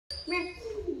here.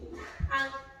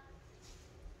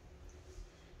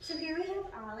 So here we have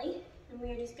Ollie, and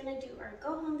we are just going to do our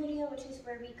go home video, which is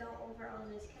where we go over all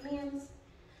of his commands,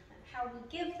 how we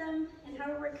give them, and how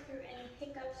to work through any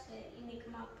hiccups that you may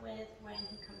come up with when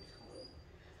he comes home.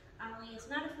 Ollie is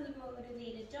not a food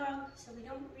motivated dog, so we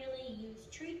don't really use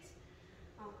treats.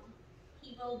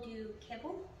 He will do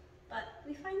kibble, but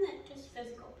we find that just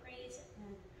physical praise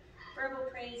and verbal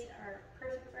praise are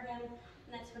perfect for him,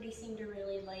 and that's what he seemed to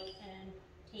really like and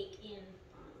take in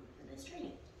for this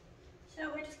training. So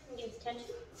we're just going to give his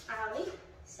attention. Ollie,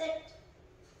 sit.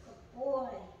 Good boy.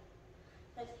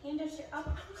 Let's hand gesture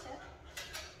up. Sit.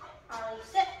 Ollie,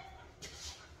 sit.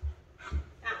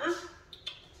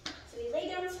 So he lay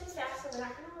down so fast, so we're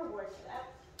not going to reward for that.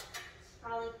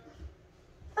 Ollie, up,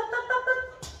 up, up,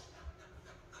 up.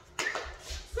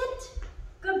 Sit.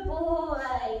 Good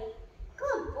boy.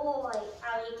 Good boy.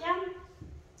 Ollie, down.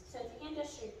 So it's hand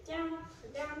gesture down, so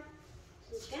down,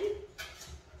 so again.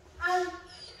 Ollie.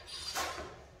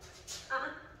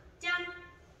 Down.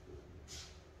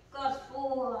 Good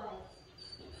boy.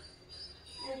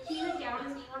 And keep it down, so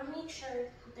you want to make sure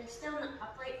that they're still in an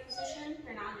upright position.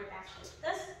 They're not on their back like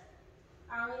this.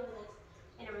 Ollie was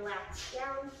in a relaxed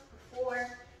down before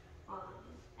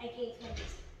I gave him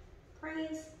his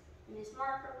praise and his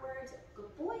marker words.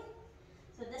 Good boy.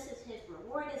 So this is his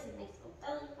reward, is a nice little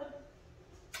belly rub.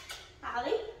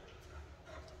 Ollie.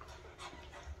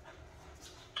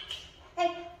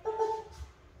 Hey, up, up.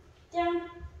 Down.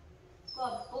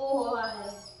 Good boy.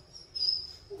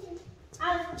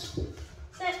 Ollie.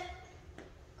 Sit.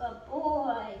 Good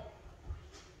boy.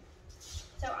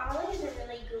 So Ollie is a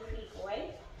really goofy boy.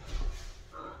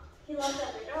 He loves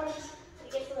other dogs, but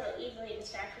he gets a little easily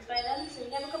distracted by them. So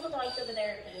you have a couple dogs over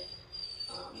there in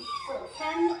a little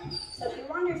pen. So if he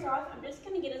wanders off, I'm just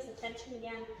going to get his attention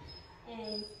again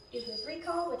and do his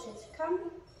recall, which is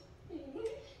come.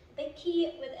 The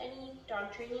key with any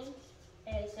dog training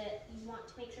is that you want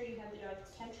to make sure you have the dog's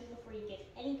attention before you give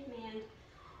any command,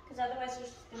 because otherwise they're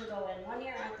just going to go in one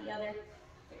ear out the other.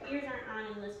 Their ears aren't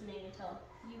on and listening until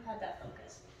you have that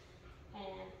focus.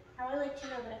 And how I like to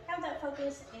know that I have that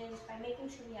focus is by making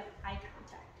sure we have eye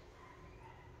contact.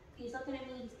 If he's looking at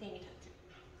me, he's paying attention.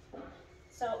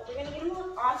 So we're going to get him a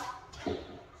little off.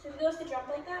 So if he goes to jump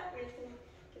like that, we're just going to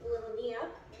give a little knee up.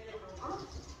 We're going to go off.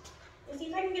 And see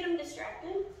if I can get him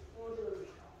distracted. We'll do a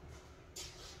recall.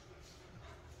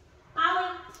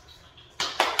 Ollie.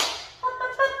 Up,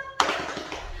 up, up.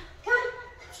 Come.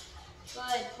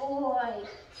 Good boy.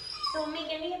 So we'll make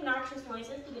any obnoxious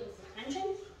noises to get his attention.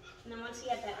 And then once he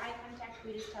has that eye contact,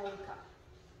 we just tell him come.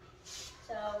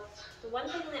 So the one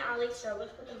thing that Ollie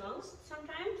struggles with the most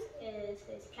sometimes is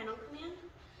his kennel command.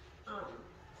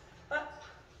 But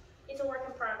it's a work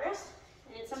in progress,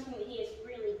 and it's something that he has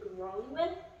really grown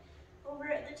with over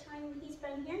the time he's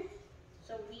been here.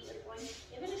 So we are going to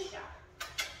give it a shot.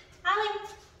 Ollie!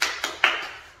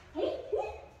 Hey,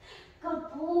 good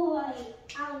boy.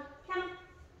 Ollie, come.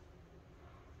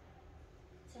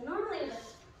 So normally with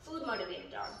a food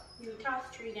motivated dog, you would toss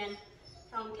the treat in,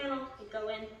 tell them kennel, they'd go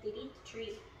in, they'd eat the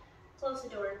treat, close the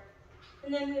door,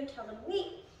 and then we would tell them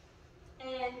wait,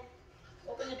 and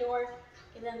open the door,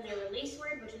 give them their release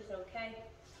word, which is okay.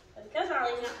 But because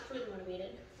Ollie's not food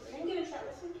motivated, we're going to give it a shot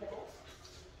with some kibble.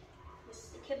 This is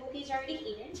the kibble he's already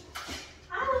eaten.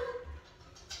 Ollie!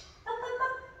 Up, up,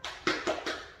 up.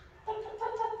 Up, up,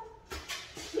 up, up.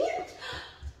 Here.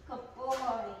 Good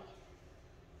boy.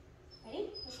 Ready?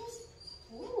 What's this?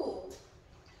 Ooh.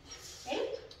 Ready?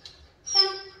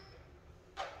 Down.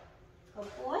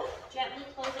 Good boy. Gently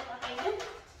close it behind him.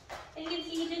 And you can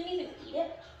see he didn't even eat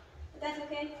it. But that's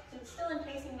okay, because it's still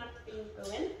enticing enough for you to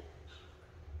go in.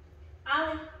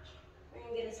 Ollie. We're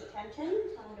going to get his attention.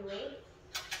 Tell him to wait.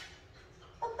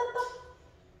 Up, up, up.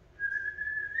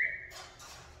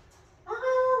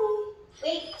 Ollie.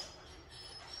 Wait.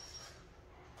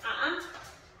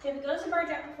 So if he goes to barge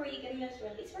up before you give him his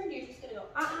release word, you're just going to go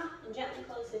and gently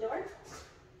close the door.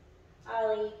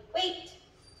 Ollie, wait.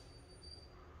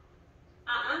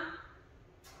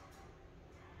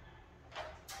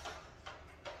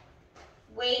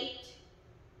 Wait.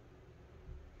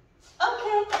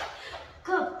 Okay.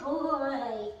 Good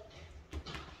boy.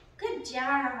 Good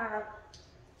job.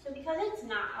 So because it's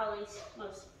not Ollie's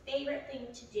most favorite thing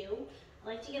to do, I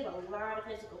like to give a lot of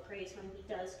physical praise when he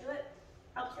does do it.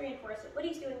 Helps reinforce that what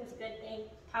he's doing is a good thing,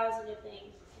 positive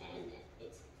thing, and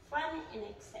it's fun and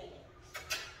exciting.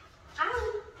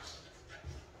 Ollie.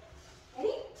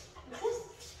 Ready? What's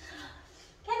this?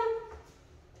 Get him.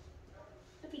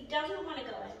 If he doesn't want to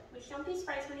go in, which don't be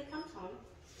surprised when he comes home,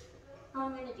 all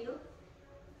I'm going to do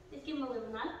is give him a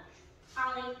little nudge.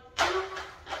 Ollie.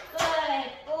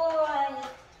 Good boy.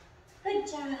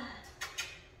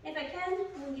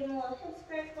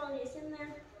 Ollie is in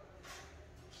there.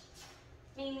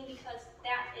 Mainly because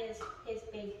that is his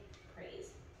big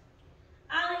praise.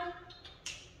 Ollie,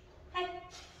 hey,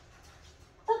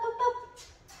 boop, boop, boop.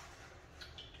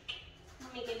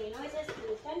 Don't make any noises,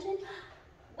 pay attention.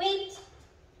 Wait.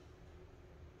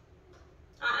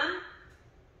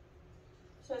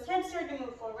 So his head started to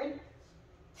move forward.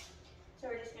 So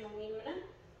we're just gonna wait a minute.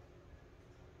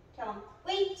 Tell him,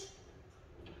 wait.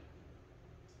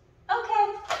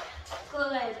 Okay.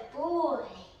 Good boy.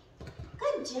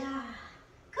 Good job.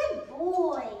 Good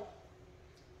boy.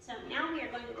 So now we are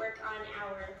going to work on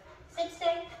our sit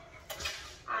stay.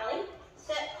 Ollie,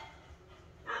 sit.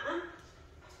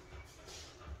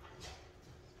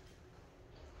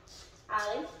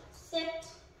 Ollie, sit. So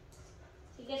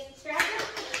he gets distracted.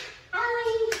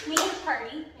 Ollie, make it a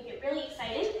party. Make it really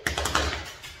exciting.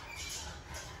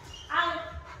 Ollie,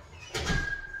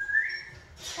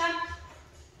 come.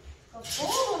 Good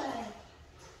boy.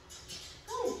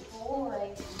 Good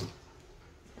boy.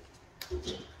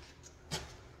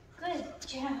 Good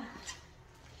job.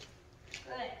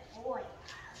 Good boy.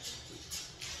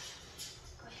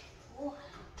 Good boy.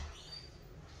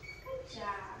 Good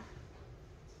job.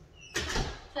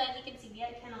 So as you can see, we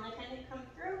had a kennel attendant come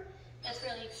through. That's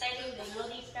really exciting. They know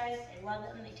these guys. They love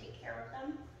them. They take care of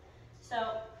them.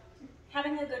 So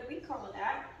having a good recall of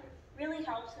that really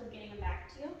helps with getting them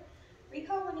back to you.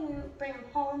 Recall when you bring them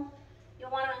home,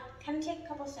 you'll want to kind of take a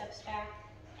couple steps back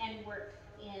and work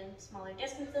in smaller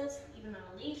distances, even on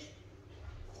a leash.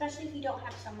 Especially if you don't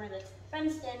have somewhere that's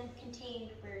fenced in,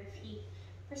 contained, where if he,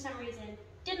 for some reason,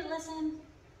 didn't listen,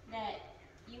 that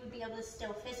you would be able to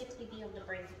still physically be able to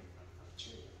bring him to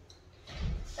you.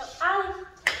 So, Ollie,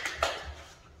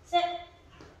 sit.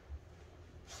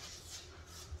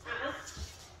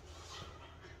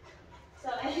 So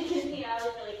as you can see,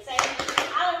 Ollie's really excited.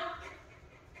 Ollie.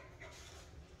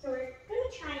 So we're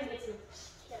going to try and get some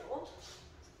kibble.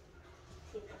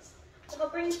 So he'll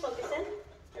bring his focus in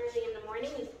early in the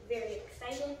morning. He's very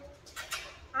excited.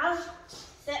 Ollie,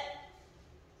 sit.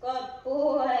 Good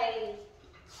boy.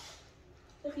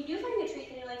 So if you do find a treat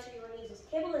that he likes or you want to use his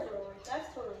kibble as a reward,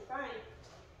 that's totally fine.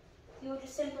 You will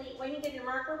just simply, when you give your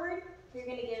marker word, you're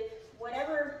going to give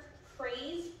whatever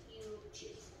phrase you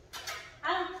choose.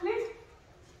 Ollie, come here.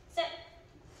 Sit.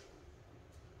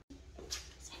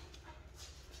 Sit.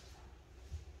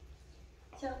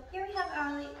 So here we have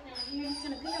Ollie, and you're just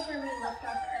going to pick up where we left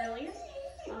off earlier,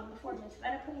 before his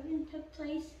vet appointment took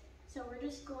place. So we're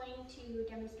just going to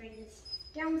demonstrate his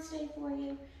downstay for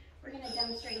you. We're going to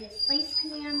demonstrate his place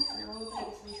command and a little bit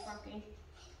of his leash walking.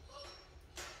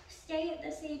 Stay at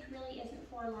this age really isn't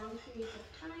for long periods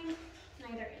of time,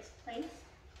 neither is place.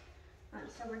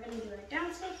 So we're going to do our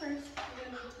downstay first. We're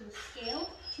going to move to the scale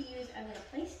to use as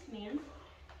a place command.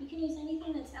 You can use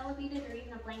anything that's elevated or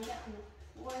even a blanket on the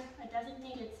floor. A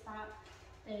designated spot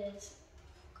that is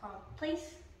called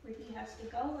place, where he has to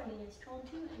go when he is told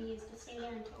to, and he is to stay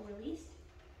there until released.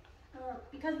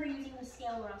 Because we're using the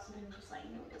scale, we're also going to just let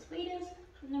you know what his weight is,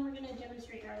 and then we're going to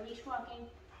demonstrate our leash walking.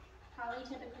 Ollie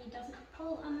typically doesn't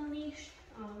pull on the leash.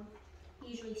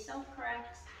 He usually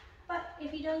self-corrects, but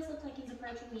if he does look like he's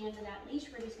approaching the end of that leash,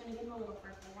 we're just going to give him a little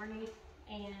further warning,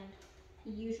 and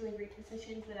he usually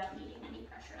repositions without needing any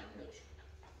pressure on the leash.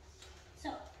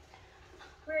 So,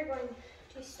 we're going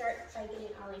to start by getting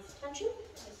Ollie's attention,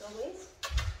 as always.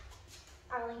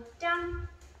 Ollie, down.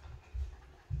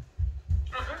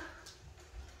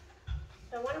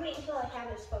 So I want to wait until I have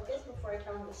his focus before I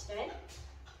tell him to stay.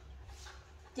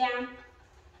 Down.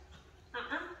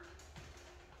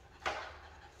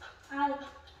 Ollie.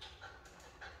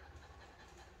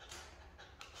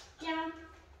 Down.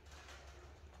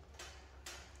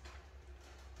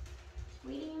 Just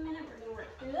waiting a minute, we're going to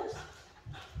work through this.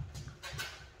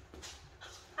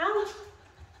 Ollie.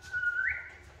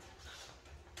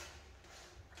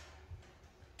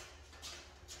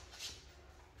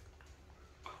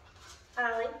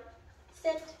 Ollie,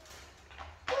 sit.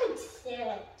 Good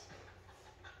sit.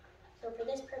 So for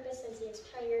this purpose, since he is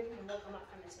tired and woke him up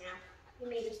from his nap, we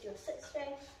may just do a sit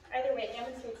stay. Either way, it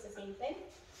demonstrates the same thing.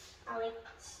 Ollie,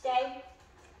 stay.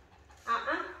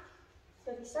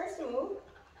 So if he starts to move,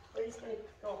 we're just going to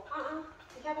go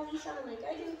We have a leash on him like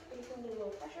I do, but you can give a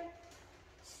little pressure.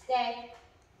 Stay.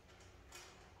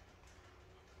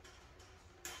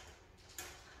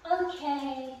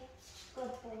 Okay.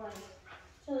 Good boy.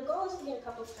 So the goal is to get a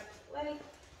couple steps away,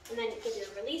 and then give your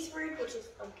release word, which is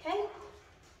okay.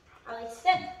 Ollie,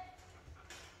 sit.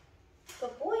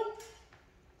 Good boy.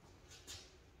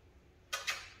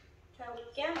 So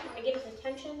again, I'm going to give his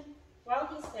attention while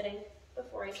he's sitting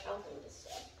before I tell him to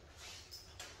stay.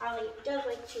 Ollie does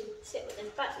like to sit with his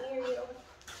butt near you.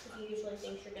 because he usually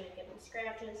thinks you're going to give him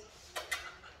scratches.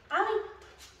 Ollie,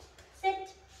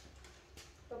 sit.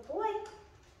 Good boy.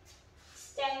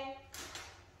 Stay.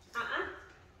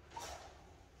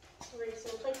 We're just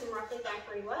going to place him roughly back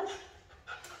where he was.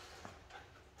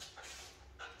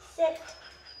 Sit.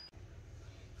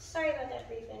 Sorry about that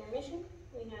brief intermission.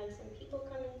 We had some people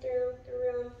coming through the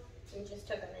room, and it just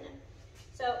took a minute.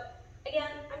 So, again,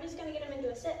 I'm just going to get him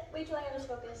into a sit, wait till I have his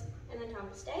focus, and then tell him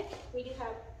to stay. We do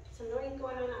have some noise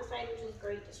going on outside, which is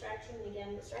great distraction. And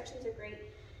again, distractions are great,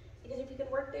 because if you can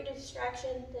work through the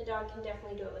distraction, the dog can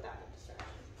definitely do it without the distraction.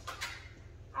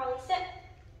 Ollie, sit.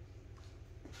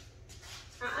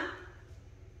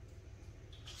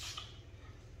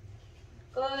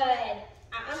 Good.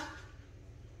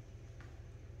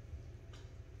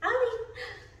 Ollie,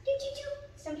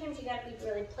 sometimes you gotta be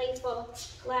really playful,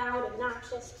 loud,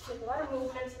 obnoxious, make a lot of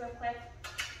movements real quick.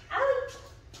 Ollie,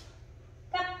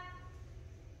 come.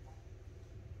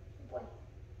 Good boy.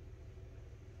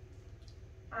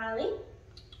 Ollie,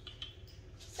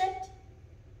 sit.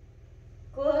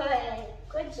 Good.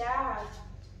 Good job.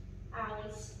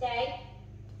 Ollie, stay.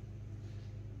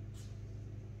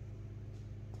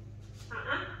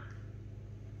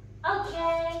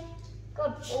 Okay.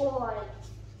 Good boy.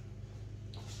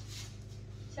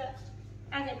 So,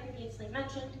 as I previously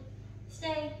mentioned,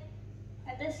 stay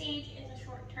at this age is a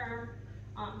short term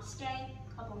stay,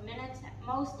 a couple minutes at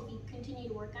most. If you continue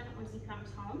to work on it once he comes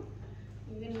home,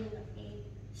 you're going to need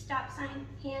a stop sign,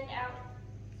 hand out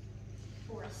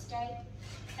for a stay,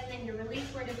 and then your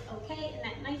release word is okay in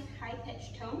that nice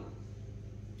high-pitched tone.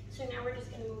 So now we're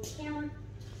just going to move the camera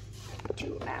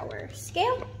to our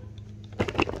scale.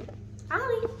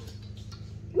 Ollie,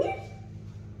 come here.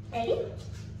 Ready?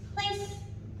 Place.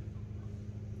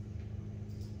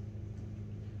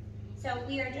 So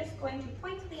we are just going to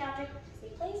point to the object to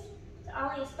say place. So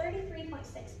Ollie is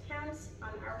 33.6 pounds on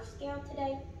our scale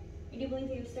today. We do believe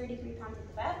he was 33 pounds at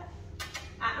the vet.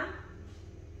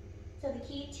 So the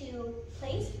key to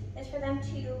place is for them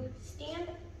to stand,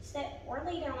 sit, or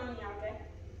lay down on the object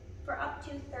for up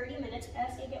to 30 minutes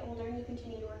as they get older and you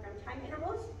continue to work on time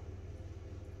intervals.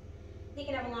 They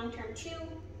can have a long-term chew,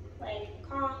 like a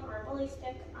Kong or a bully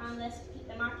stick on this to keep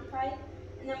them occupied.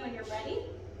 And then when you're ready,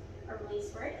 our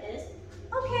release word is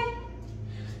okay.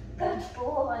 Good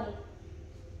boy.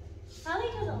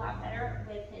 Ollie does a lot better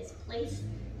with his place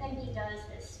than he does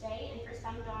his stay. And for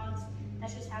some dogs,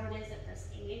 that's just how it is at this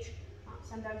age.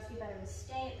 Some dogs do better with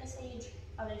stay at this age,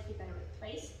 others do better with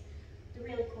place. The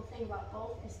really cool thing about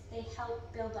both is they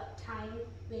help build up time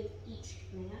with each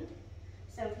command.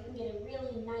 So if you can get a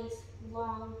really nice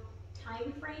long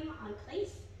time frame on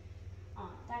place,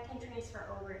 that can transfer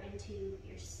over into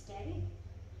your stay.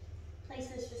 Place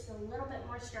is just a little bit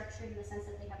more structured in the sense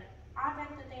that they have an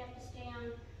object that they have to stay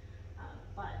on,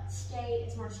 but stay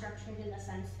is more structured in the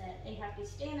sense that they have to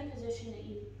stay in the position that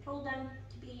you told them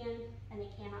to be in, and they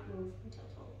cannot move until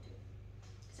told to.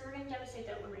 So we're going to demonstrate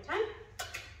that one more time.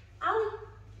 Ollie,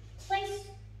 place.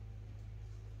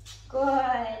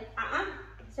 Good.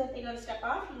 So if they go to step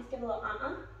off, you just give a little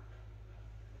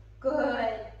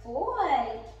Good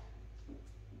boy.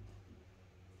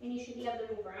 And you should be able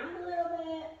to move around a little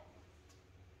bit.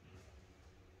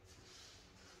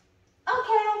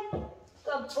 Okay.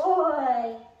 Good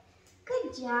boy.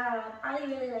 Good job. Ollie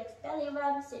really likes belly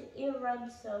rubs and ear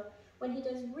rubs, so when he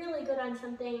does really good on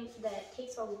something that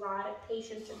takes a lot of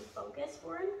patience and focus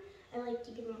for him, I like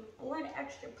to give him a lot of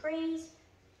extra praise.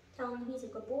 Tell him he's a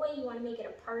good boy. You want to make it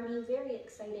a party. Very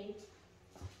exciting.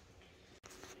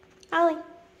 Ollie.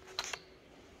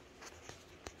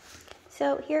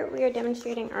 So here we are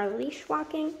demonstrating our leash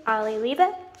walking. Ollie, leave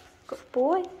it. Good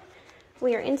boy.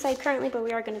 We are inside currently, but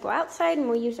we are going to go outside and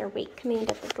we'll use our wait command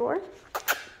at the door.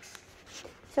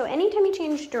 So anytime you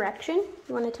change direction,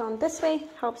 you want to tell him this way.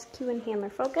 Helps cue and handler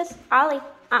focus. Ollie,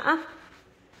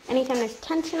 Anytime there's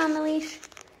tension on the leash,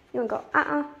 you want to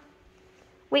go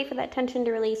Wait for that tension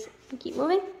to release and keep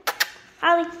moving.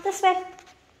 Ollie, this way.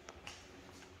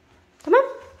 Come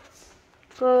on.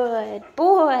 Good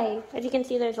boy. As you can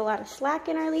see, there's a lot of slack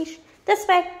in our leash. This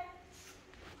way.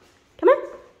 Come on.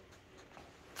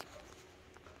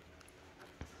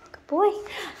 Good boy.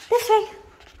 This way.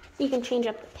 You can change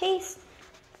up the pace.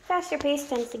 Faster pace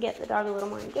tends to get the dog a little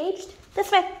more engaged.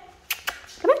 This way.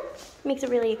 Come on. Makes it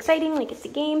really exciting, like it's a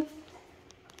game.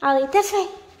 Ollie, this way.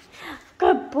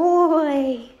 Good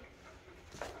boy.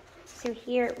 So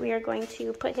here we are going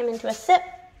to put him into a sit.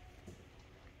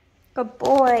 Good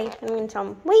boy. I'm going to tell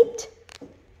him, wait.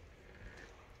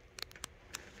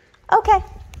 Okay.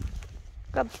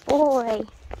 Good boy.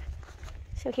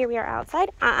 So here we are outside.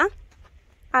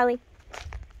 Ollie,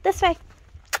 this way.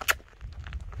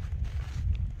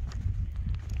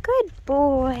 Good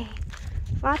boy.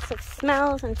 Lots of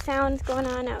smells and sounds going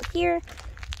on out here.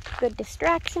 Good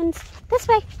distractions. This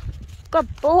way.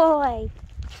 Good boy.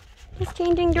 He's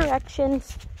changing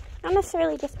directions. Not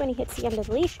necessarily just when he hits the end of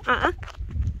the leash.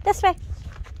 This way.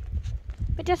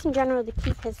 But just in general to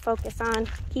keep his focus on.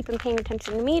 Keep him paying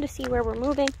attention to me to see where we're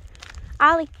moving.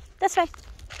 Ollie, this way.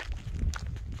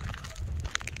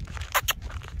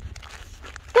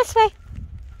 This way.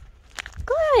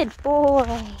 Good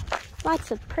boy.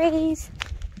 Lots of praise.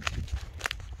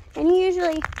 And he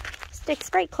usually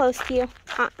sticks right close to you.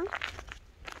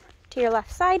 To your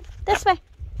left side. This way.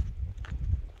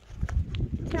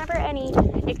 There's never any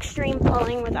extreme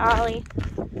pulling with Ollie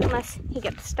unless he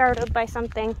gets startled by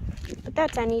something. But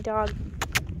that's any dog.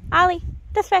 Ollie,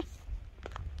 this way.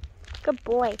 Good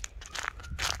boy.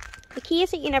 The key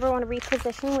is that you never want to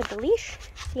reposition with the leash.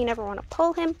 So you never want to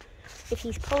pull him. If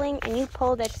he's pulling and you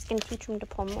pull, that's just going to teach him to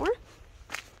pull more.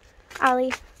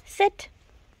 Ollie, sit.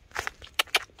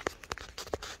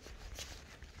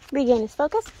 Regain his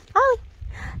focus. Ollie,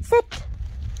 sit.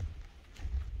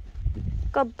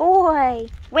 Good boy.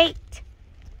 Wait.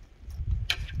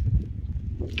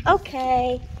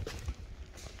 Okay.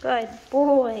 Good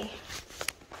boy.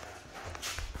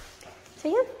 So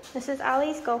yeah, this is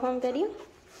Ollie's go home video.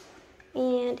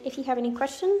 And if you have any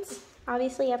questions,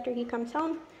 obviously after he comes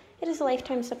home, it is a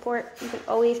lifetime support. You can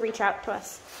always reach out to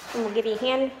us and we'll give you a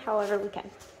hand however we can.